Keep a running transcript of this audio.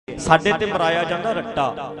ਸਾਡੇ ते मराया जाता रट्टा,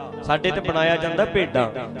 ਸਾਡੇ ते बनाया जाता भेडां।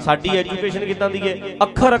 साडी एजुकेशन किदां दी है,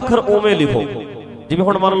 अखर अखर उवें लिखो। जिवें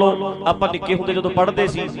हुण मान लो आपां निक्के हुंदे जदों पढ़दे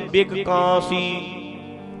सी भी एक ਕਾਂ सी,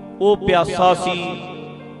 ਉਹ प्यासा सी,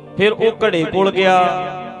 फिर वो घड़े कोल गया,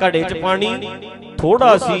 घड़े च पानी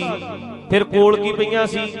थोड़ा सी, फिर कोल की पईयां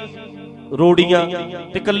सी रोड़ियां,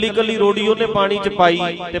 ते कल्ली कल्ली रोड़ी उहने पानी च पाई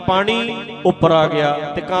ते पानी उपर आ गया,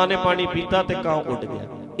 ते ਕਾਂ ने पानी पीता ते ਕਾਂ उड़ गया।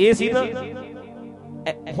 ये सी ना।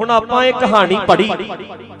 हुण आपां ये कहानी पढ़ी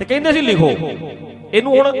ते कहंदे सी लिखो,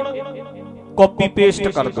 इहनूं हुण कॉपी पेस्ट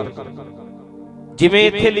कर दो, जिवें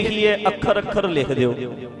इत्थे लिखी है अखर अखर लिख दिओ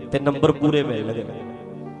ते नंबर पूरे मिलणगे।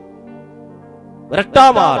 रट्टा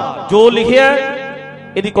मार जो लिखिआ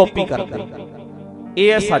इहदी कॉपी कर दे। ये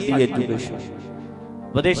है साडी एजुकेशन।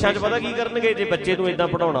 विदेशों च पता की करनगे, जे बच्चे नूं इदां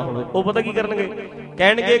पढ़ाउणा होवे वो पता की करनगे,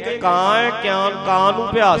 कहणगे कि ਕਾਂ है, ਕਾਂ नूं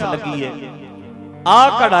प्यास लगी है, आ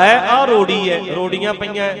घड़ा है, आ रोड़ी है, रोड़ियां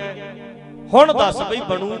पईयां हुण दस बई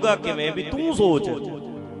बनूगा किवें, भी तूं सोच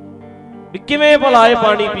भी किवें भला ये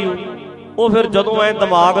पानी पीऊ। वो फिर जदों ऐ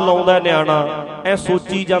दिमाग लाउंदा न्याणा, ऐ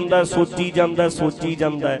सोची जांदा सोची जांदा सोची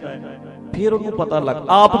जांदा, फिर उन्होंने पता लग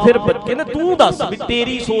आप फिर बच्चे ने तू दस भी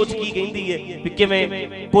तेरी सोच की कहती है भी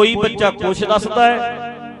किवें। कोई बच्चा कुछ दसदा है,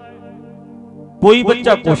 कोई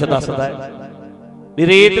बच्चा कुछ दसदा है,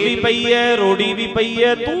 रेत भी पई है, रोड़ी भी पई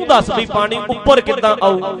है, तू दस भी पानी उपर किदां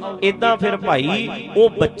आऊ। इदां फिर भाई वो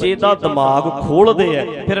बच्चे दा दिमाग खोलदे है,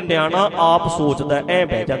 फिर न्याणा आप सोचदा ऐ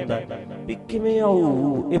बह जांदा भी किवें आऊ,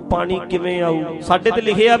 ये पानी किवें आऊ। साडे ते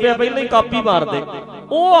लिखिआ पिआ पहले ही कापी मार दे,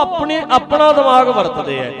 वो अपने अपना दिमाग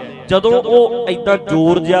वरतदे है। जदों वो इदां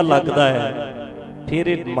जोर जिहा लगदा है, फिर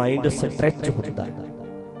माइंड स्ट्रैच हुंदा है,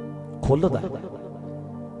 खुलदा है।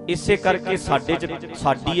 इसे करके साडे च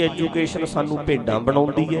साडी एजुकेशन सानू भेडां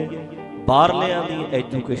बनाउंदी है, बाहरलियां दी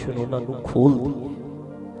एजुकेशन उन्हां नूं खोलदी है।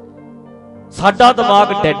 साडा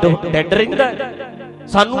दिमाग डैड रहिंदा है,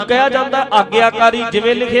 सानू कहा जाता आग्याकारी,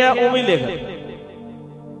 जिवें लिखिआ उवें लिख,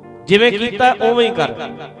 जिवें कीता उवें ही कर।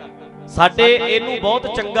 साडे इहनूं बहुत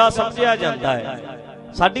चंगा समझिआ जाता है।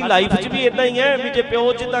 साडी लाइफ च भी इदां ही है भी जे प्यो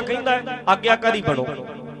जिद्दां कहिंदा आग्याकारी बनो,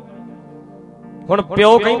 हुण प्यो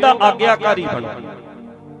कहिंदा आग्याकारी बनो,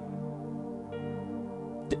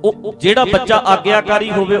 ਜਿਹੜਾ ਬੱਚਾ ਆਗਿਆਕਾਰੀ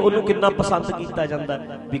ਹੋਵੇ ਉਹਨੂੰ ਕਿੰਨਾ ਪਸੰਦ ਕੀਤਾ ਜਾਂਦਾ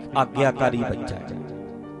ਵੀ ਆਗਿਆਕਾਰੀ ਬੱਚਾ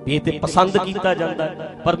ਵੀ ਇਹ ਤੇ ਪਸੰਦ ਕੀਤਾ ਜਾਂਦਾ।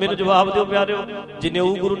 ਪਰ ਮੈਨੂੰ ਜਵਾਬ ਦਿਓ ਪਿਆਰਿਓ,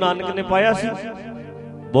 ਜਨੇਊ ਗੁਰੂ ਨਾਨਕ ਨੇ ਪਾਇਆ ਸੀ,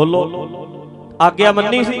 ਬੋਲੋ ਆਗਿਆ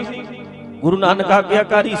ਮੰਨੀ ਸੀ? ਗੁਰੂ ਨਾਨਕ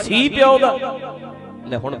ਆਗਿਆਕਾਰੀ ਸੀ ਪਿਓ ਦਾ?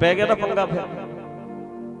 ਲੈ ਹੁਣ ਪੈ ਗਿਆ ਤਾਂ ਪੰਗਾ। ਫਿਰ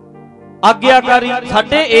ਆਗਿਆਕਾਰੀ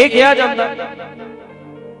ਸਾਡੇ ਇਹ ਕਿਹਾ ਜਾਂਦਾ,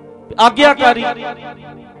 ਆਗਿਆਕਾਰੀ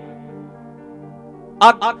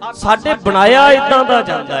ਸਾਡੇ ਬਣਾਇਆ ਇਦਾਂ ਦਾ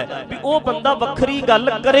ਜਾਂਦਾ ਹੈ ਵੀ ਉਹ ਬੰਦਾ ਵੱਖਰੀ ਗੱਲ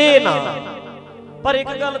ਕਰੇ ਨਾ। ਪਰ ਇੱਕ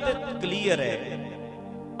ਗੱਲ ਤੇ ਕਲੀਅਰ ਹੈ,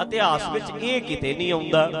 ਇਤਿਹਾਸ ਵਿੱਚ ਇਹ ਕਿਤੇ ਨਹੀਂ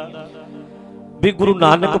ਆਉਂਦਾ ਵੀ ਗੁਰੂ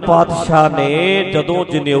ਨਾਨਕ ਪਾਤਸ਼ਾਹ ਨੇ ਜਦੋਂ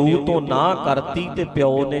ਜਨੇਊ ਤੋਂ ਨਾ ਕਰਤੀ ਤੇ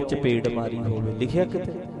ਪਿਓ ਨੇ ਚਪੇੜ ਮਾਰੀ ਹੋਵੇ, ਲਿਖਿਆ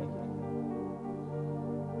ਕਿਤੇ?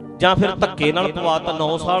 ਜਾਂ ਫਿਰ ਧੱਕੇ ਨਾਲ ਪਵਾਤਾ।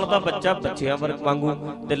 9 ਸਾਲ ਦਾ ਬੱਚਾ ਬੱਚਿਆਂ ਵਾਂਗੂ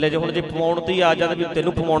ਦਿੱਲੇ 'ਚ ਹੁਣ ਜੇ ਪਵਾਉਣ ਤੇ ਆ ਜਾਂਦਾ ਵੀ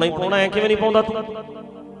ਤੈਨੂੰ ਪਵਾਉਣਾ ਹੀ ਪਾਉਣਾ, ਐ ਕਿਵੇਂ ਨਹੀਂ ਪਾਉਂਦਾ ਤੂੰ?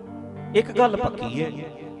 ਇੱਕ ਗੱਲ ਪੱਕੀ ਹੈ,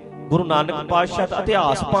 ਗੁਰੂ ਨਾਨਕ ਪਾਤਸ਼ਾਹ ਦਾ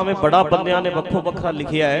ਇਤਿਹਾਸ ਭਾਵੇਂ ਬੜਾ ਬੰਦਿਆਂ ਨੇ ਵੱਖੋ ਵੱਖਰਾ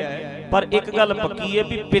ਲਿਖਿਆ ਹੈ, ਪਰ ਇੱਕ ਗੱਲ ਪੱਕੀ ਹੈ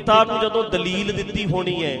ਵੀ ਪਿਤਾ ਨੂੰ ਜਦੋਂ ਦਲੀਲ ਦਿੱਤੀ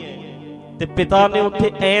ਹੋਣੀ ਹੈ ਤੇ ਪਿਤਾ ਨੇ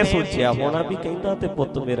ਉੱਥੇ ਐ ਸੋਚਿਆ ਹੋਣਾ ਵੀ ਕਹਿੰਦਾ ਤੇ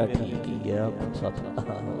ਪੁੱਤ ਮੇਰਾ ਠੀਕ ਹੀ ਹੈ,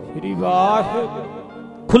 ਸ੍ਰੀ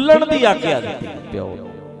ਵਾਹਿਗੁਰੂ। ਖੁੱਲਣ ਦੀ ਆਗਿਆ ਦਿੱਤੀ ਪਿਓ ਨੇ,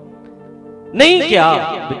 ਨਹੀਂ ਕਿਹਾ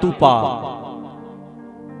ਵੀ ਤੂੰ ਪਾ।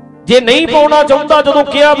 ਜੇ ਨਹੀਂ ਪਾਉਣਾ ਚਾਹੁੰਦਾ, ਜਦੋਂ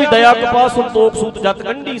ਕਿਹਾ ਵੀ ਦਇਆ ਕਪਾਹ ਸੰਤੋਖ ਸੂਤ ਜਤ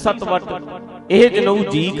ਗੰਢੀ ਸੱਤ ਵੱਟ, ਇਹ ਜਨਊ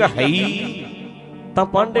ਜੀ ਕਹਈ ਤਾਂ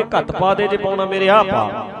ਪਾਂਡੇ ਘੱਟ ਪਾ ਦੇ, ਜੇ ਪਾਉਣਾ ਮੇਰੇ ਆ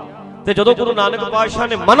ਪਾ। ਤੇ ਜਦੋਂ ਗੁਰੂ ਨਾਨਕ ਪਾਤਸ਼ਾਹ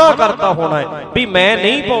ਨੇ ਮਨਾ ਕਰਤਾ ਹੋਣਾ ਹੈ ਵੀ ਮੈਂ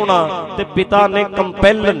ਨਹੀਂ ਪਾਉਣਾ, ਤੇ ਪਿਤਾ ਨੇ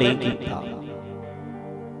ਕੰਪੈਲ ਨਹੀਂ ਕੀਤਾ।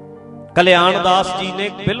 ਕਲਿਆਣ ਦਾਸ ਜੀ ਨੇ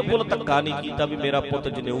ਬਿਲਕੁਲ ਧੱਕਾ ਨਹੀਂ ਕੀਤਾ ਵੀ ਮੇਰਾ ਪੁੱਤ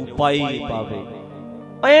ਜਨੇਊ ਪਾਈ ਪਾਵੇ।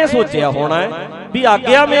 ਐ ਸੋਚਿਆ ਹੋਣਾ ਹੈ ਵੀ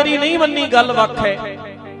ਆਗਿਆ ਮੇਰੀ ਨਹੀਂ ਮੰਨੀ, ਗੱਲ ਵੱਖ ਹੈ,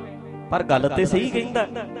 ਪਰ ਗੱਲ ਤੇ ਸਹੀ ਕਹਿੰਦਾ,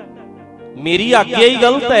 ਮੇਰੀ ਆਗਿਆ ਹੀ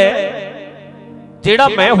ਗਲਤ ਹੈ, ਜਿਹੜਾ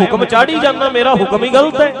ਮੈਂ ਹੁਕਮ ਚਾੜੀ ਜਾਂਦਾ ਮੇਰਾ ਹੁਕਮ ਹੀ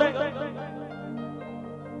ਗਲਤ ਹੈ।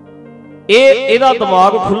 ਇਹਦਾ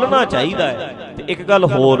ਦਿਮਾਗ ਖੁੱਲਣਾ ਚਾਹੀਦਾ ਹੈ। ਤੇ ਇੱਕ ਗੱਲ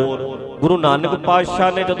ਹੋਰ, ਗੁਰੂ ਨਾਨਕ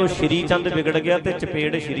ਪਾਤਸ਼ਾਹ ਨੇ ਜਦੋਂ ਸ਼੍ਰੀ ਚੰਦ ਵਿਗੜ ਗਿਆ ਤੇ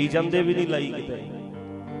ਚਪੇੜ ਸ਼੍ਰੀ ਚੰਦ ਦੇ ਵੀ ਨਹੀਂ ਲਾਈ ਕਿਤੇ।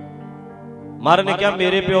 ਮਹਾਰਾਜ ਨੇ ਕਿਹਾ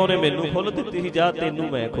ਮੇਰੇ ਪਿਓ ਨੇ ਮੈਨੂੰ ਖੁੱਲ ਦਿੱਤੀ ਸੀ, ਜਾ ਤੈਨੂੰ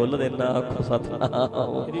ਮੈਂ ਖੁੱਲ ਦੇਣਾ। ਆਖੋ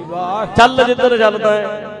ਸਤਿਨਾਮ। ਚੱਲ ਜਿੱਧਰ ਚੱਲਦਾ ਹੈ,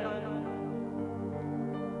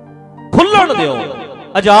 ਖੁੱਲਣ ਦਿਓ,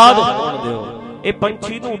 ਆਜ਼ਾਦ ਹੋਣ ਦਿਓ। ਇਹ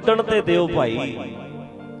ਪੰਛੀ ਨੂੰ ਉੱਡਣ ਤੇ ਦਿਓ ਭਾਈ।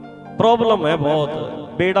 ਪ੍ਰੋਬਲਮ ਹੈ ਬਹੁਤ,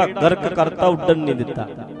 ਬੇੜਾ ਗਰਕ ਕਰਤਾ, ਉੱਡਣ ਨਹੀਂ ਦਿੱਤਾ,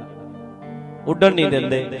 ਉੱਡਣ ਨਹੀਂ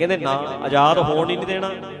ਦਿੰਦੇ। ਕਹਿੰਦੇ ਨਾ, ਆਜ਼ਾਦ ਹੋਣ ਹੀ ਨਹੀਂ ਦੇਣਾ।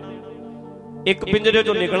 ਇੱਕ ਪਿੰਜਰੇ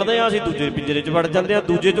ਚੋਂ ਨਿਕਲਦੇ ਆ ਅਸੀਂ ਦੂਜੇ ਪਿੰਜਰੇ 'ਚ ਵੜ ਜਾਂਦੇ ਆ,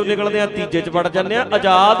 ਦੂਜੇ ਚੋਂ ਨਿਕਲਦੇ ਆ ਤੀਜੇ 'ਚ ਵੜ ਜਾਂਦੇ ਆ।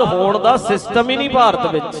 ਆਜ਼ਾਦ ਹੋਣ ਦਾ ਸਿਸਟਮ ਹੀ ਨਹੀਂ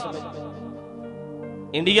ਭਾਰਤ ਵਿੱਚ,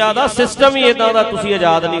 ਇੰਡੀਆ ਦਾ ਸਿਸਟਮ ਹੀ ਇਦਾਂ ਦਾ, ਤੁਸੀਂ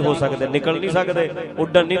ਆਜ਼ਾਦ ਨਹੀਂ ਹੋ ਸਕਦੇ, ਨਿਕਲ ਨਹੀਂ ਸਕਦੇ,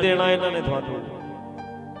 ਉੱਡਣ ਨਹੀਂ ਦੇਣਾ ਇਹਨਾਂ ਨੇ ਤੁਹਾਨੂੰ।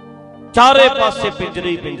 ਚਾਰੇ ਪਾਸੇ ਪਿੰਜਰੇ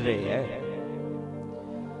ਹੀ ਪਿੰਜਰੇ ਹੈ।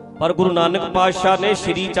 ਪਰ ਗੁਰੂ ਨਾਨਕ ਪਾਤਸ਼ਾਹ ਨੇ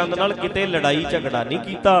ਸ਼੍ਰੀ ਚੰਦ ਨਾਲ ਕਿਤੇ ਲੜਾਈ ਝਗੜਾ ਨਹੀਂ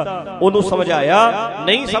ਕੀਤਾ, ਉਹਨੂੰ ਸਮਝਾਇਆ,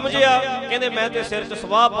 ਨਹੀਂ ਸਮਝਿਆ ਕਹਿੰਦੇ ਮੈਂ ਤੇ ਸਿਰ 'ਚ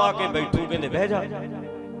ਸਵਾਹ ਪਾ ਕੇ ਬੈਠੂ, ਕਹਿੰਦੇ ਬਹਿ ਜਾ।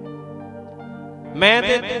 ਮੈਂ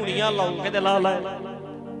ਤੇ ਧੂੜੀਆਂ ਲਾਉਂ, ਕਹਿੰਦੇ ਲਾ ਲੈ।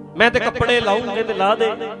 ਮੈਂ ਤੇ ਕੱਪੜੇ ਲਾਉਂ, ਕਹਿੰਦੇ ਲਾ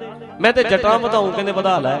ਦੇ। ਮੈਂ ਤੇ ਜਟਾਂ ਵਧਾਉਂ, ਕਹਿੰਦੇ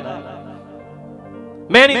ਵਧਾ ਲੈ।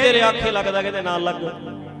 ਮੈਂ ਨਹੀਂ ਤੇਰੇ ਆਖੇ ਲੱਗਦਾ, ਕਹਿੰਦੇ ਨਾਲ ਲੱਗ।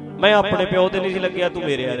 ਮੈਂ ਆਪਣੇ ਪਿਓ ਤੇ ਨਹੀਂ ਸੀ ਲੱਗਿਆ, ਤੂੰ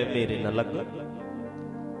ਮੇਰੇ ਨਾਲ ਲੱਗ।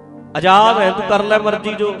 ਆਜ਼ਾਦ ਹੈ ਤੂੰ, ਕਰ ਲੈ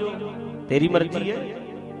ਮਰਜ਼ੀ, ਜੋ ਤੇਰੀ ਮਰਜ਼ੀ ਹੈ,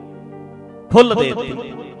 ਖੁੱਲ ਦੇ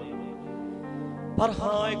ਦਿੱਤੀ। ਪਰ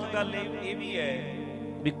ਹਾਂ ਇੱਕ ਗੱਲ ਇਹ ਵੀ ਹੈ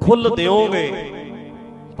ਵੀ ਖੁੱਲ ਦਿਓਗੇ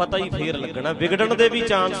ਪਤਾ ਹੀ ਫੇਰ ਲੱਗਣਾ, ਵਿਗੜਨ ਦੇ ਵੀ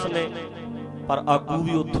ਚਾਂਸ ਨੇ, ਪਰ ਆਗੂ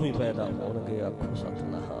ਵੀ ਉੱਥੋਂ ਹੀ ਪੈਦਾ ਹੋਣਗੇ। ਆਖੋ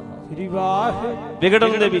ਸਤਿਨਾਮ ਸ੍ਰੀ ਵਾਹਿਗੁਰੂ।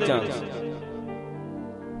 ਵਿਗੜਨ ਦੇ ਵੀ ਚਾਂਸ,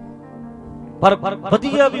 ਪਰ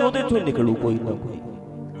ਵਧੀਆ ਵੀ ਉਹਦੇ ਚੋਂ ਨਿਕਲੂ ਕੋਈ ਨਾ ਕੋਈ।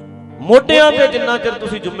 ਮੋਢਿਆਂ ਤੇ ਜਿੰਨਾ ਚਿਰ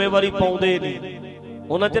ਤੁਸੀਂ ਜ਼ਿੰਮੇਵਾਰੀ ਪਾਉਂਦੇ ਨਹੀਂ,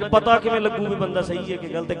 ਉਹਨਾਂ ਚਿਰ ਪਤਾ ਕਿਵੇਂ ਲੱਗੂ ਵੀ ਬੰਦਾ ਸਹੀ ਹੈ ਕਿ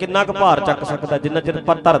ਗਲਤ ਹੈ, ਕਿੰਨਾ ਕੁ ਭਾਰ ਚੱਕ ਸਕਦਾ। ਜਿੰਨਾ ਚਿਰ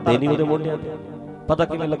ਪਰ ਧਰਦੇ ਨਹੀਂ ਉਹਦੇ ਮੋਢਿਆਂ ਤੇ, ਪਤਾ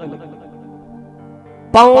ਕਿਵੇਂ ਲੱਗੂ।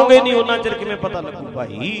 ਪਾਓਗੇ ਨਹੀਂ ਉਹਨਾਂ ਚਿਰ ਕਿਵੇਂ ਪਤਾ ਲੱਗੂ।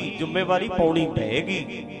 ਭਾਈ ਜ਼ਿੰਮੇਵਾਰੀ ਪਾਉਣੀ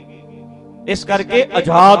ਪਏਗੀ। ਇਸ ਕਰਕੇ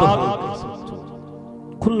ਆਜ਼ਾਦ ਹੋ ਕੇ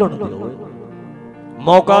ਖੁੱਲਣ ਦਿਓ,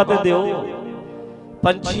 ਮੌਕਾ ਤੇ ਦਿਓ।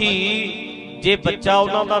 ਪੰਛੀ ਜੇ ਬੱਚਾ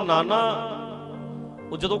ਉਹਨਾਂ ਦਾ ਨਾਨਾ,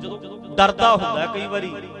 ਉਹ ਜਦੋਂ ਡਰਦਾ ਹੁੰਦਾ ਕਈ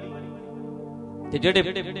ਵਾਰੀ, ਤੇ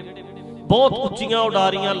ਜਿਹੜੇ ਬਹੁਤ ਉੱਚੀਆਂ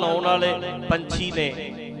ਉਡਾਰੀਆਂ ਲਾਉਣ ਵਾਲੇ ਪੰਛੀ ਨੇ,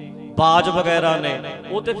 ਬਾਜ ਵਗੈਰਾ ਨੇ,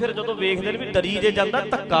 ਉਹ ਤੇ ਫਿਰ ਜਦੋਂ ਵੇਖਦੇ ਨੇ ਵੀ ਡਰੀ ਜੇ ਜਾਂਦਾ,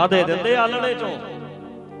 ਧੱਕਾ ਦੇ ਦਿੰਦੇ ਆਲਣੇ ਚੋਂ,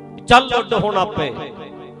 ਚੱਲ ਉੱਡ ਹੁਣ ਆਪੇ।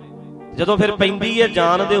 ਜਦੋਂ ਫਿਰ ਪੈਂਦੀ ਹੈ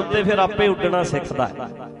ਜਾਨ ਦੇ ਉੱਤੇ, ਫਿਰ ਆਪੇ ਉੱਡਣਾ ਸਿੱਖਦਾ ਹੈ,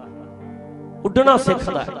 ਉੱਡਣਾ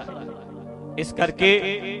ਸਿੱਖਦਾ ਹੈ। ਇਸ ਕਰਕੇ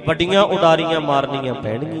ਵੱਡੀਆਂ ਉਡਾਰੀਆਂ ਮਾਰਨੀਆਂ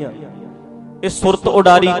ਪੈਣਗੀਆਂ। ਇਹ ਸੁਰਤ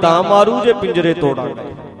ਉਡਾਰੀ ਤਾਂ ਮਾਰੂ ਜੇ ਪਿੰਜਰੇ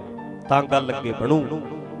ਤੋੜਾਂਗੇ, ਤਾਂ ਗੱਲ ਅੱਗੇ ਬਣੂ।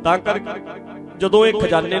 ਤਾਂ ਕਰਕੇ ਜਦੋਂ ਇਹ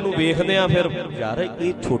ਖਜ਼ਾਨੇ ਨੂੰ ਵੇਖਦੇ ਆ, ਫਿਰ ਯਾਰ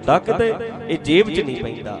ਇਹ ਛੋਟਾ ਕਿਤੇ, ਇਹ ਜੇਬ 'ਚ ਨਹੀਂ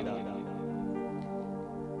ਪੈਂਦਾ।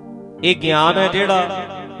 ਇਹ ਗਿਆਨ ਹੈ ਜਿਹੜਾ,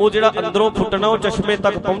 ਉਹ ਜਿਹੜਾ ਅੰਦਰੋਂ ਫੁੱਟਣਾ, ਉਹ ਚਸ਼ਮੇ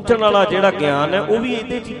ਤੱਕ ਪਹੁੰਚਣ ਵਾਲਾ ਜਿਹੜਾ ਗਿਆਨ ਹੈ, ਉਹ ਵੀ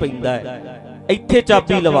ਇਹਦੇ 'ਚ ਹੀ ਪੈਂਦਾ ਹੈ। ਇੱਥੇ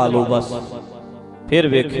ਚਾਬੀ ਲਵਾ ਲਓ ਬਸ, ਫਿਰ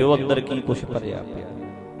ਵੇਖਿਓ ਅੰਦਰ ਕੀ ਕੁਛ ਭਰਿਆ ਪਿਆ।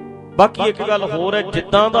 ਬਾਕੀ ਇੱਕ ਗੱਲ ਹੋਰ ਹੈ,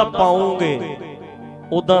 ਜਿੱਦਾਂ ਦਾ ਪਾਉਂਗੇ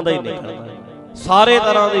ਉਦਾਂ ਦਾ ਹੀ ਨਿਕਲਣਾ। ਸਾਰੇ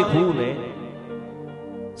ਤਰ੍ਹਾਂ ਦੇ ਖੂਹ ਨੇ,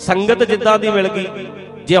 ਸੰਗਤ ਜਿੱਦਾਂ ਦੀ ਮਿਲ ਗਈ,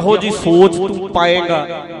 ਜਿਹੋ ਜੀ ਸੋਚ ਤੂੰ ਪਾਏਗਾ,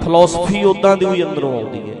 ਫਿਲਾਸਫੀ ਉਦਾਂ ਦੀ ਵੀ ਅੰਦਰੋਂ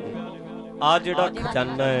ਆਉਂਦੀ ਹੈ। ਆ ਜਿਹੜਾ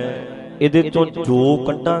ਖਜ਼ਾਨਾ ਹੈ, ਇਹਦੇ ਚੋਂ ਜੋ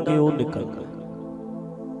ਕੱਢਾਂਗੇ ਉਹ ਨਿਕਲਦਾ।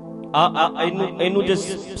 ਇਹਨੂੰ ਜੇ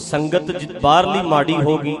ਸੰਗਤ ਬਾਹਰਲੀ ਮਾੜੀ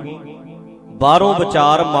ਹੋ ਗਈ, ਬਾਹਰੋਂ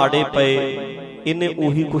ਵਿਚਾਰ ਮਾੜੇ ਪਏ, ਇਹਨੇ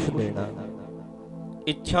ਉਹੀ ਕੁਛ ਦੇਣਾ।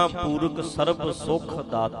 ਇੱਛਾ ਪੂਰਕ ਸਰਬ ਸੁਖ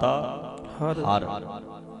ਦਾਤਾ ਹਰ,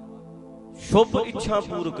 ਸ਼ੁਭ ਇੱਛਾ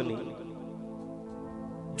ਪੂਰਕ ਨਹੀਂ,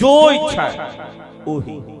 ਜੋ ਇੱਛਾ ਹੈ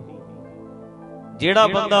ਉਹੀ। ਜਿਹੜਾ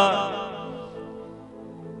ਬੰਦਾ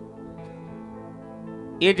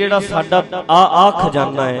ਇਹ ਜਿਹੜਾ ਸਾਡਾ ਆ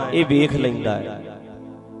ਖਜ਼ਾਨਾ ਹੈ, ਇਹ ਵੇਖ ਲੈਂਦਾ ਹੈ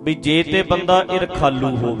ਵੀ ਜੇ ਤੇ ਬੰਦਾ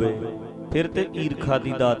ਈਰਖਾਲੂ ਹੋਵੇ, ਫਿਰ ਤੇ ਈਰਖਾ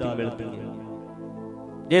ਦੀ ਦਾਤ ਹੀ ਮਿਲਦੀ ਹੈ।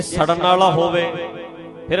 ਜੇ ਸੜਨ ਵਾਲਾ ਹੋਵੇ,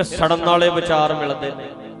 ਫਿਰ ਸੜਨ ਵਾਲੇ ਵਿਚਾਰ ਮਿਲਦੇ ਨੇ।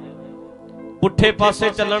 ਪੁੱਠੇ ਪਾਸੇ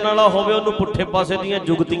ਚੱਲਣ ਵਾਲਾ ਹੋਵੇ, ਉਹਨੂੰ ਪੁੱਠੇ ਪਾਸੇ ਦੀਆਂ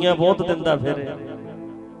ਜੁਗਤੀਆਂ ਬਹੁਤ ਦਿੰਦਾ। ਫਿਰ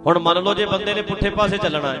ਹੁਣ ਮੰਨ ਲਓ ਜੇ ਬੰਦੇ ਨੇ ਪੁੱਠੇ ਪਾਸੇ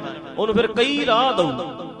ਚੱਲਣਾ ਹੈ, ਉਹਨੂੰ ਫਿਰ ਕਈ ਰਾਹ ਦਊ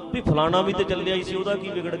ਵੀ ਫਲਾਣਾ ਵੀ ਤੇ ਚੱਲਿਆ ਹੀ ਸੀ, ਉਹਦਾ ਕੀ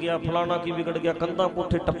ਵਿਗੜ ਗਿਆ, ਫਲਾਣਾ ਕੀ ਵਿਗੜ ਗਿਆ। ਕੰਧਾਂ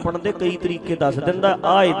ਕੋਠੇ ਟੱਪਣ ਦੇ ਕਈ ਤਰੀਕੇ ਦੱਸ ਦਿੰਦਾ,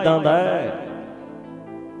 ਆਹ ਇਦਾਂ ਦਾ ਹੈ।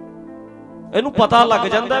 ਇਹਨੂੰ ਪਤਾ ਲੱਗ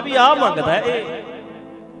ਜਾਂਦਾ ਵੀ ਆਹ ਮੰਗਦਾ, ਇਹ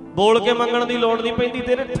ਬੋਲ ਕੇ ਮੰਗਣ ਦੀ ਲੋੜ ਨਹੀਂ ਪੈਂਦੀ,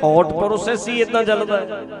 ਤੇਰੇ ਥਾਟ ਪ੍ਰੋਸੈਸ ਹੀ ਇਦਾਂ ਚੱਲਦਾ।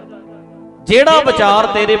 ਜਿਹੜਾ ਵਿਚਾਰ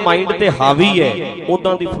ਤੇਰੇ ਮਾਈਂਡ ਤੇ ਹਾਵੀ ਹੈ,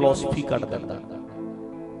 ਉਦਾਂ ਦੀ ਫਿਲਾਸਫੀ ਕੱਢ ਦਿੰਦਾ।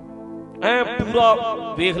 ਐ ਪੂਰਾ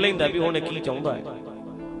ਵੇਖ ਲੈਂਦਾ ਵੀ ਹੁਣ ਕੀ ਚਾਹੁੰਦਾ ਹੈ।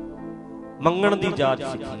 ਮੰਗਣ ਦੀ ਜਾਚ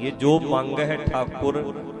ਸਿੱਖੀਏ। ਜੋ ਮੰਗ ਹੈ ਠਾਕੁਰ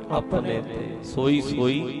ਆਪਣੇ ਤੇ, ਸੋਈ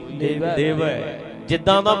ਸੋਈ ਦੇਵੈ।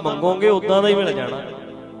 ਜਿੱਦਾਂ ਦਾ ਮੰਗੋਗੇ ਉਦਾਂ ਦਾ ਹੀ ਮਿਲ ਜਾਣਾ।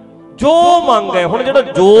 ਜੋ ਮੰਗ ਹੈ, ਹੁਣ ਜਿਹੜਾ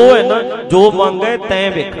ਜੋ ਹੈ ਨਾ, ਜੋ ਮੰਗ ਹੈ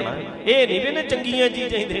ਤੈਂ ਵੇਖਣਾ। ਇਹ ਨਹੀਂ ਵੀ ਇਹਨੇ ਚੰਗੀਆਂ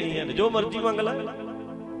ਚੀਜ਼ਾਂ ਹੀ ਦੇਣੀਆਂ ਨੇ, ਜੋ ਮਰਜ਼ੀ ਮੰਗ ਲੈ।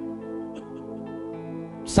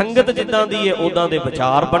 ਸੰਗਤ ਜਿੱਦਾਂ ਦੀ ਹੈ ਉਦਾਂ ਦੇ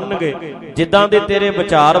ਵਿਚਾਰ ਬਣਨਗੇ, ਜਿੱਦਾਂ ਦੇ ਤੇਰੇ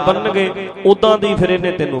ਵਿਚਾਰ ਬਣਨਗੇ ਉਦਾਂ ਦੀ ਫਿਰ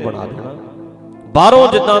ਇਹਨੇ ਤੈਨੂੰ ਬਣਾ ਦੇਣਾ। ਬਾਹਰੋਂ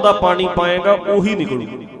ਜਿੱਦਾਂ ਦਾ ਪਾਣੀ ਪਾਏਗਾ ਉਹੀ ਨਿਕਲੂ।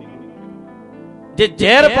 ਜੇ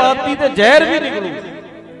ਜ਼ਹਿਰ ਪਾਤੀ ਤੇ ਜ਼ਹਿਰ ਵੀ ਨਿਕਲੂ।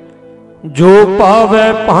 ਜੋ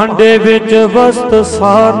ਪਾਵੇ ਭਾਂਡੇ ਵਿੱਚ ਵਸਤ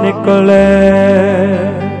ਸਾ ਨਿਕਲੇ,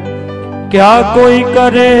 ਕਿਆ ਕੋਈ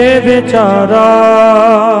ਕਰੇ ਵਿਚਾਰਾ।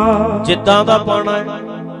 ਜਿੱਦਾਂ ਦਾ ਪਾਣਾ ਹੈ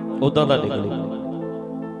ਉਦਾਂ ਦਾ ਨਿਕਲੂ।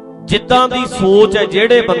 ਜਿੱਦਾਂ ਦੀ ਸੋਚ ਹੈ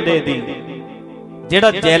ਜਿਹੜੇ ਬੰਦੇ ਦੀ,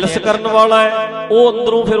 ਜਿਹੜਾ ਜੈਲਸ ਕਰਨ ਵਾਲਾ ਹੈ ਉਹ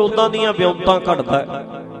ਅੰਦਰੋਂ ਫਿਰ ਉਦਾਂ ਦੀਆਂ ਵਿਉਂਤਾਂ ਕੱਢਦਾ ਹੈ।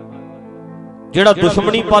 ਜਿਹੜਾ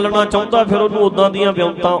ਦੁਸ਼ਮਣੀ ਪਾਲਣਾ ਚਾਹੁੰਦਾ ਫਿਰ ਉਹਨੂੰ ਉਦਾਂ ਦੀਆਂ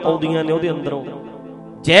ਵਿਉਂਤਾਂ ਆਉਂਦੀਆਂ ਨੇ ਉਹਦੇ ਅੰਦਰੋਂ।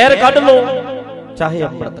 ਜ਼ਹਿਰ ਕੱਢ ਲਓ ਚਾਹੇ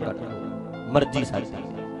ਅੰਮ੍ਰਿਤ ਕੱਢ ਲਓ, ਮਰਜ਼ੀ ਸਾਡੀ।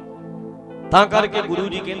 ਤਾਂ ਕਰਕੇ ਗੁਰੂ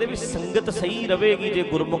ਜੀ ਕਹਿੰਦੇ ਵੀ ਸੰਗਤ ਸਹੀ ਰਵੇਗੀ ਜੇ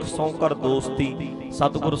ਗੁਰਮੁਖ ਸੌ ਕਰ ਦੋਸਤੀ,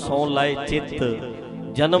 ਸਤਿਗੁਰ ਸੌ ਲਾਏ ਚਿੱਤ,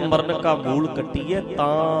 ਜਨਮ ਮਰਨ ਕਾ ਮੂਲ ਕੱਟੀਏ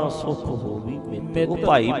ਤਾਂ ਸੁਖ ਹੋਵੀ ਮਿੱਤ। ਉਹ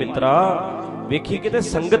ਭਾਈ ਮਿੱਤਰਾ ਵੇਖੀ ਕਿਤੇ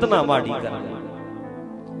ਸੰਗਤ ਨਾ ਮਾੜੀ ਕਰ,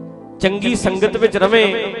 ਚੰਗੀ ਸੰਗਤ ਵਿੱਚ ਰਵੇਂ,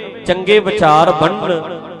 ਚੰਗੇ ਵਿਚਾਰ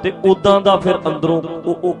ਬਣਨ ਤੇ ਉਦਾਂ ਦਾ ਫਿਰ ਅੰਦਰੋਂ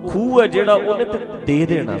ਉਹ ਖੂਹ ਹੈ ਜਿਹੜਾ ਉਹਨੇ ਤੇ ਦੇ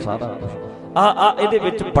ਦੇਣਾ ਸਾਰਾ ਕੁਝ। ਆ ਇਹਦੇ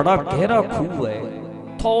ਵਿੱਚ ਬੜਾ ਗਹਿਰਾ ਖੂਹ ਹੈ,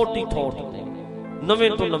 ਥੌਟ ਹੀ ਥੌਟ ਨੇ, ਨਵੇਂ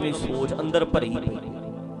ਤੋਂ ਨਵੀਂ ਸੋਚ ਅੰਦਰ ਭਰੀ ਪਈ।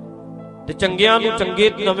 ਤੇ ਚੰਗਿਆਂ ਨੂੰ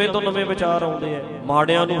ਚੰਗੇ ਨਵੇਂ ਤੋਂ ਨਵੇਂ ਵਿਚਾਰ ਆਉਂਦੇ ਆ,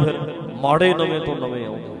 ਮਾੜਿਆਂ ਨੂੰ ਫਿਰ ਮਾੜੇ ਨਵੇਂ ਤੋਂ ਨਵੇਂ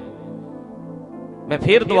ਆਉਂਦੇ। ਮੈਂ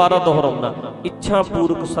ਫੇਰ ਦੁਬਾਰਾ ਦੁਹਰਾਉਣਾ, ਇੱਛਾ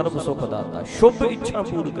ਪੂਰਕ ਸਰਬ ਸੁਖ ਦਾਤਾ, ਸ਼ੁਭ ਇੱਛਾ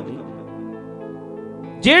ਪੂਰਕ ਨਹੀਂ।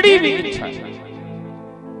 ਜਿਹੜੀ ਵੀ ਇੱਛਾ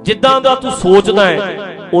ਜਿੱਦਾਂ ਦਾ ਤੂੰ ਸੋਚਦਾ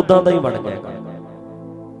ਹੈ ਉਦਾਂ ਦਾ ਹੀ ਬਣ ਜਾਏਗਾ,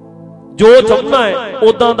 ਜੋ ਚਾਹੁੰਦਾ ਹੈ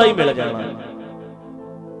ਉਦਾਂ ਦਾ ਹੀ ਮਿਲ ਜਾਣਾ।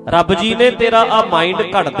 ਰੱਬ ਜੀ ਨੇ ਤੇਰਾ ਆ ਮਾਈਂਡ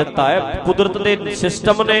ਘੜ ਦਿੱਤਾ ਹੈ, ਕੁਦਰਤ ਦੇ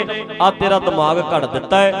ਸਿਸਟਮ ਨੇ ਆ ਤੇਰਾ ਦਿਮਾਗ ਘੜ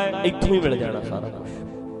ਦਿੱਤਾ ਹੈ, ਇੱਥੋਂ ਹੀ ਮਿਲ ਜਾਣਾ ਸਾਰਾ ਕੁਝ,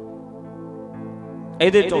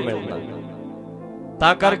 ਇਹਦੇ ਚੋਂ ਮਿਲਦਾ।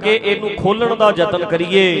 ਤਾਂ ਕਰਕੇ ਇਹਨੂੰ ਖੋਲਣ ਦਾ ਯਤਨ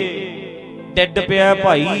ਕਰੀਏ। ਡਿੱਡ ਪਿਆ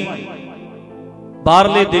ਭਾਈ,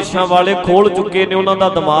 ਬਾਹਰਲੇ ਦੇਸ਼ਾਂ ਵਾਲੇ ਖੋਲ ਚੁੱਕੇ ਨੇ, ਉਹਨਾਂ ਦਾ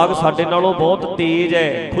ਦਿਮਾਗ ਸਾਡੇ ਨਾਲੋਂ ਬਹੁਤ ਤੇਜ਼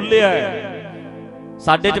ਹੈ, ਖੁੱਲਿਆ ਹੈ।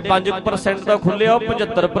 ਸਾਡੇ 'ਚ 5% ਦਾ ਖੁੱਲਿਆ, ਉਹ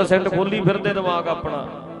 75% ਖੋਲੀ ਫਿਰਦੇ ਦਿਮਾਗ ਆਪਣਾ।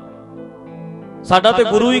 ਸਾਡਾ ਤੇ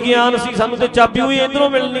ਗੁਰੂ ਹੀ ਗਿਆਨ ਸੀ, ਸਾਨੂੰ ਤੇ ਚਾਬੀ ਹੋਈ ਇਧਰੋਂ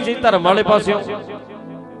ਮਿਲਣੀ ਸੀ ਧਰਮ ਵਾਲੇ ਪਾਸਿਓਂ,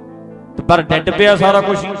 ਪਰ ਡਿੱਡ ਪਿਆ ਸਾਰਾ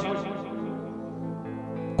ਕੁਝ।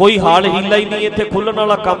 ਕੋਈ ਹਾਲ ਹੀਲਾ ਹੀ ਨਹੀਂ, ਇੱਥੇ ਖੁੱਲਣ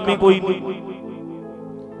ਵਾਲਾ ਕੰਮ ਹੀ ਕੋਈ ਨਹੀਂ।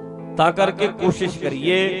 ਤਾਂ ਕਰਕੇ ਕੋਸ਼ਿਸ਼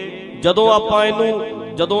ਕਰੀਏ, ਜਦੋਂ ਆਪਾਂ ਇਹਨੂੰ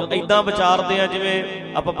ਜਦੋਂ ਏਦਾਂ ਵਿਚਾਰਦੇ ਆ, ਜਿਵੇਂ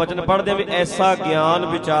ਆਪਾਂ ਬਚਨ ਪੜ੍ਹਦੇ ਆ ਵੀ ਐਸਾ ਗਿਆਨ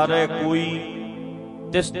ਵਿਚਾਰੈ ਕੋਈ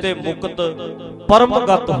ਤਿਸ ਤੇ ਮੁਕਤ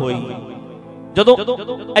ਪਰਮਗਤ ਹੋਈ। ਜਦੋਂ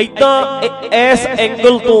ਏਦਾਂ ਇਸ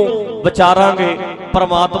ਐਂਗਲ ਤੋਂ ਵਿਚਾਰਾਂਗੇ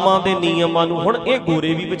ਪਰਮਾਤਮਾ ਦੇ ਨਿਯਮਾਂ ਨੂੰ। ਹੁਣ ਇਹ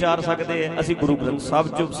ਗੋਰੇ ਵੀ ਵਿਚਾਰ ਸਕਦੇ ਆ, ਅਸੀਂ ਗੁਰੂ ਗ੍ਰੰਥ ਸਾਹਿਬ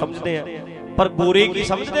ਚ ਸਮਝਦੇ ਆ, ਪਰ ਗੋਰੇ ਕੀ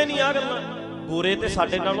ਸਮਝਦੇ ਨਹੀਂ ਆ ਗੱਲਾਂ। ਗੋਰੇ ਤੇ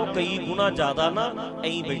ਸਾਡੇ ਨਾਲੋਂ ਕਈ ਗੁਣਾ ਜ਼ਿਆਦਾ ਨਾ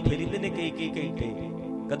ਐਂ ਬੈਠੇ ਰਹਿੰਦੇ ਨੇ ਕਈ ਘੰਟੇ,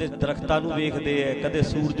 ਕਦੇ ਦਰਖਤਾਂ ਨੂੰ ਵੇਖਦੇ ਐ, ਕਦੇ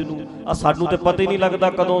ਸੂਰਜ ਨੂੰ। ਆ ਸਾਨੂੰ ਤੇ ਪਤਾ ਹੀ ਨਹੀਂ ਲੱਗਦਾ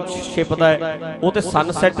ਕਦੋਂ ਛਿਪਦਾ ਹੈ। ਉਹ ਤੇ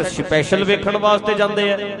ਸਨਸੈਟ ਸਪੈਸ਼ਲ ਵੇਖਣ ਵਾਸਤੇ ਜਾਂਦੇ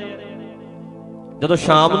ਐ, ਜਦੋਂ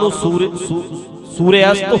ਸ਼ਾਮ ਨੂੰ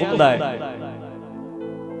ਸੂਰਯਾਸਤ ਹੁੰਦਾ ਹੈ,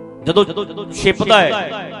 ਜਦੋਂ ਛਿਪਦਾ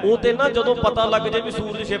ਹੈ। ਉਹ ਤੇ ਨਾ ਜਦੋਂ ਪਤਾ ਲੱਗ ਜੇ ਵੀ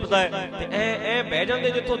ਸੂਰਜ ਛਿਪਦਾ ਹੈ ਤੇ ਐ ਬਹਿ ਜਾਂਦੇ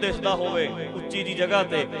ਜਿੱਥੋਂ ਦਿਸਦਾ ਹੋਵੇ ਉੱਚੀ ਜੀ ਜਗ੍ਹਾ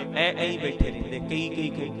ਤੇ, ਐਂ ਹੀ ਬੈਠੇ ਰਹਿੰਦੇ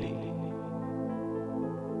ਕਈ ਘੰਟੇ।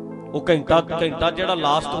 ਉਹ ਘੰਟਾ ਜਿਹੜਾ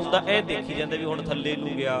ਲਾਸਟ ਹੁੰਦਾ ਐ ਦੇਖੀ ਜਾਂਦੇ ਵੀ ਹੁਣ ਥੱਲੇ ਨੂੰ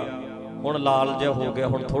ਗਿਆ, ਹੁਣ ਲਾਲ ਜਿਹਾ ਹੋ ਗਿਆ,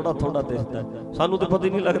 ਹੁਣ ਥੋੜਾ ਥੋੜਾ ਦਿਸਦਾ। ਸਾਨੂੰ ਤਾਂ ਪਤਾ ਹੀ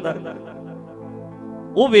ਨਹੀਂ ਲੱਗਦਾ,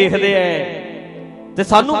 ਉਹ ਵੇਖਦੇ ਐ ਤੇ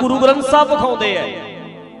ਸਾਨੂੰ ਗੁਰੂ ਗ੍ਰੰਥ ਸਾਹਿਬ ਵਿਖਾਉਂਦੇ ਐ।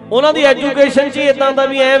 ਉਹਨਾਂ ਦੀ ਐਜੂਕੇਸ਼ਨ 'ਚ ਹੀ ਇਦਾਂ ਦਾ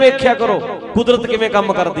ਵੀ ਐ ਵੇਖਿਆ ਕਰੋ ਕੁਦਰਤ ਕਿਵੇਂ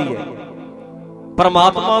ਕੰਮ ਕਰਦੀ ਹੈ,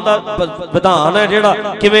 ਪਰਮਾਤਮਾ ਦਾ ਵਿਧਾਨ ਹੈ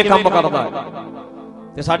ਜਿਹੜਾ ਕਿਵੇਂ ਕੰਮ ਕਰਦਾ ਹੈ।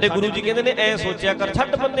 ਤੇ ਸਾਡੇ ਗੁਰੂ ਜੀ ਕਹਿੰਦੇ ਨੇ ਐ ਸੋਚਿਆ ਕਰ,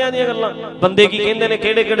 ਛੱਡ ਬੰਦਿਆਂ ਦੀਆਂ ਗੱਲਾਂ। ਬੰਦੇ ਕੀ ਕਹਿੰਦੇ ਨੇ,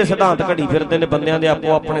 ਕਿਹੜੇ ਕਿਹੜੇ ਸਿਧਾਂਤ ਘੜੀ ਫਿਰਦੇ ਨੇ, ਬੰਦਿਆਂ ਦੇ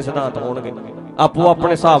ਆਪੋ ਆਪਣੇ ਸਿਧਾਂਤ ਹੋਣਗੇ, ਆਪੋ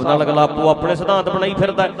ਆਪਣੇ ਹਿਸਾਬ ਨਾਲ ਅਗਲਾ ਆਪੋ ਆਪਣੇ ਸਿਧਾਂਤ ਬਣਾਈ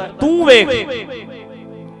ਫਿਰਦਾ। ਤੂੰ ਵੇਖ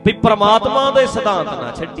ਵੀ ਪਰਮਾਤਮਾ ਦੇ ਸਿਧਾਂਤ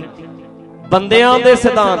ਨਾ ਛੱਡੀ, ਬੰਦਿਆਂ ਦੇ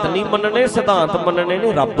ਸਿਧਾਂਤ ਨਹੀਂ ਮੰਨਣੇ, ਸਿਧਾਂਤ ਮੰਨਣੇ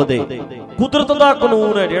ਨੇ ਰੱਬ ਦੇ। ਕੁਦਰਤ ਦਾ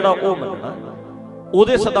ਕਾਨੂੰਨ ਹੈ ਜਿਹੜਾ ਉਹ ਮੰਨਣਾ,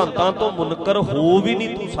 ਉਹਦੇ ਸਿਧਾਂਤਾਂ ਤੋਂ ਮੁਨਕਰ ਹੋ ਵੀ ਨਹੀਂ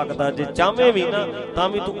ਤੂੰ ਸਕਦਾ। ਜੇ ਚਾਹਵੇਂ ਵੀ ਨਾ ਤਾਂ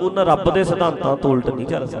ਵੀ ਤੂੰ ਉਹਨਾਂ ਰੱਬ ਦੇ ਸਿਧਾਂਤਾਂ ਤੋਂ ਉਲਟ ਨਹੀਂ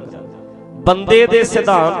ਚੱਲ ਸਕਦਾ। ਬੰਦੇ ਦੇ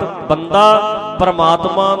ਸਿਧਾਂਤ, ਬੰਦਾ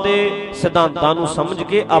ਪਰਮਾਤਮਾ ਦੇ ਸਿਧਾਂਤਾਂ ਨੂੰ ਸਮਝ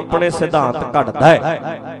ਕੇ ਆਪਣੇ ਸਿਧਾਂਤ ਘੜਦਾ ਹੈ।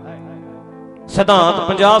 ਸਿਧਾਂਤ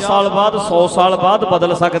 50 ਸਾਲ ਬਾਅਦ 100 ਸਾਲ ਬਾਅਦ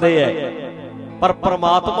ਬਦਲ ਸਕਦੇ ਐ, ਪਰ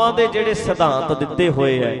ਪਰਮਾਤਮਾ ਦੇ ਜਿਹੜੇ ਸਿਧਾਂਤ ਦਿੱਤੇ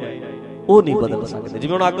ਹੋਏ ਐ ਉਹ ਨਹੀਂ ਬਦਲ ਸਕਦੇ।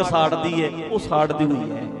 ਜਿਵੇਂ ਹੁਣ ਅੱਗ ਸਾੜਦੀ ਹੈ, ਉਹ ਸਾੜਦੀ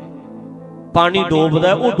ਹੋਈ ਹੈ, ਪਾਣੀ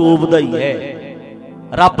ਡੋਬਦਾ ਉਹ ਡੋਬਦਾ ਹੀ ਹੈ।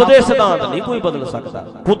 ਰੱਬ ਦੇ ਸਿਧਾਂਤ ਨਹੀਂ ਕੋਈ ਬਦਲ ਸਕਦਾ।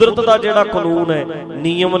 ਕੁਦਰਤ ਦਾ ਜਿਹੜਾ ਕਾਨੂੰਨ ਹੈ,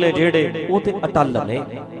 ਨਿਯਮ ਨੇ ਜਿਹੜੇ, ਉਹ ਤੇ ਅਟਲ ਨੇ।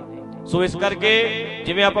 ਸੋ ਇਸ ਕਰਕੇ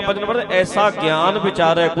ਜਿਵੇਂ ਆਪਾਂ ਬਚਨ ਪੜ੍ਹਦੇ, ਐਸਾ ਗਿਆਨ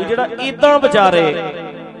ਵਿਚਾਰੈ ਕੋਈ ਜਿਹੜਾ ਏਦਾਂ ਵਿਚਾਰੇ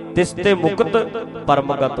ਤਿਸ ਤੇ ਮੁਕਤ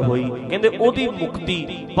ਪਰਮਗਤ ਹੋਈ। ਕਹਿੰਦੇ ਉਹਦੀ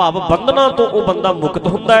ਮੁਕਤੀ ਭਾਵ ਬੰਧਨਾਂ ਤੋਂ ਉਹ ਬੰਦਾ ਮੁਕਤ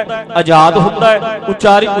ਹੁੰਦਾ ਹੈ, ਆਜ਼ਾਦ ਹੁੰਦਾ ਹੈ,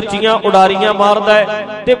 ਉੱਚੀਆਂ ਉਡਾਰੀਆਂ ਮਾਰਦਾ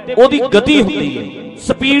ਹੈ ਤੇ ਉਹਦੀ ਗਤੀ ਹੁੰਦੀ ਹੈ,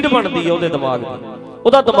 ਸਪੀਡ ਬਣਦੀ ਹੈ ਉਹਦੇ ਦਿਮਾਗ ਦੀ।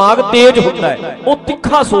 ਉਹਦਾ ਦਿਮਾਗ ਤੇਜ਼ ਹੁੰਦਾ ਹੈ, ਉਹ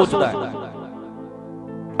ਤਿੱਖਾ ਸੋਚਦਾ ਹੈ,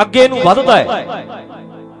 ਅੱਗੇ ਨੂੰ ਵੱਧਦਾ ਹੈ।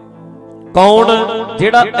 ਕੌਣ?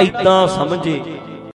 ਜਿਹੜਾ ਏਦਾਂ ਸਮਝੇ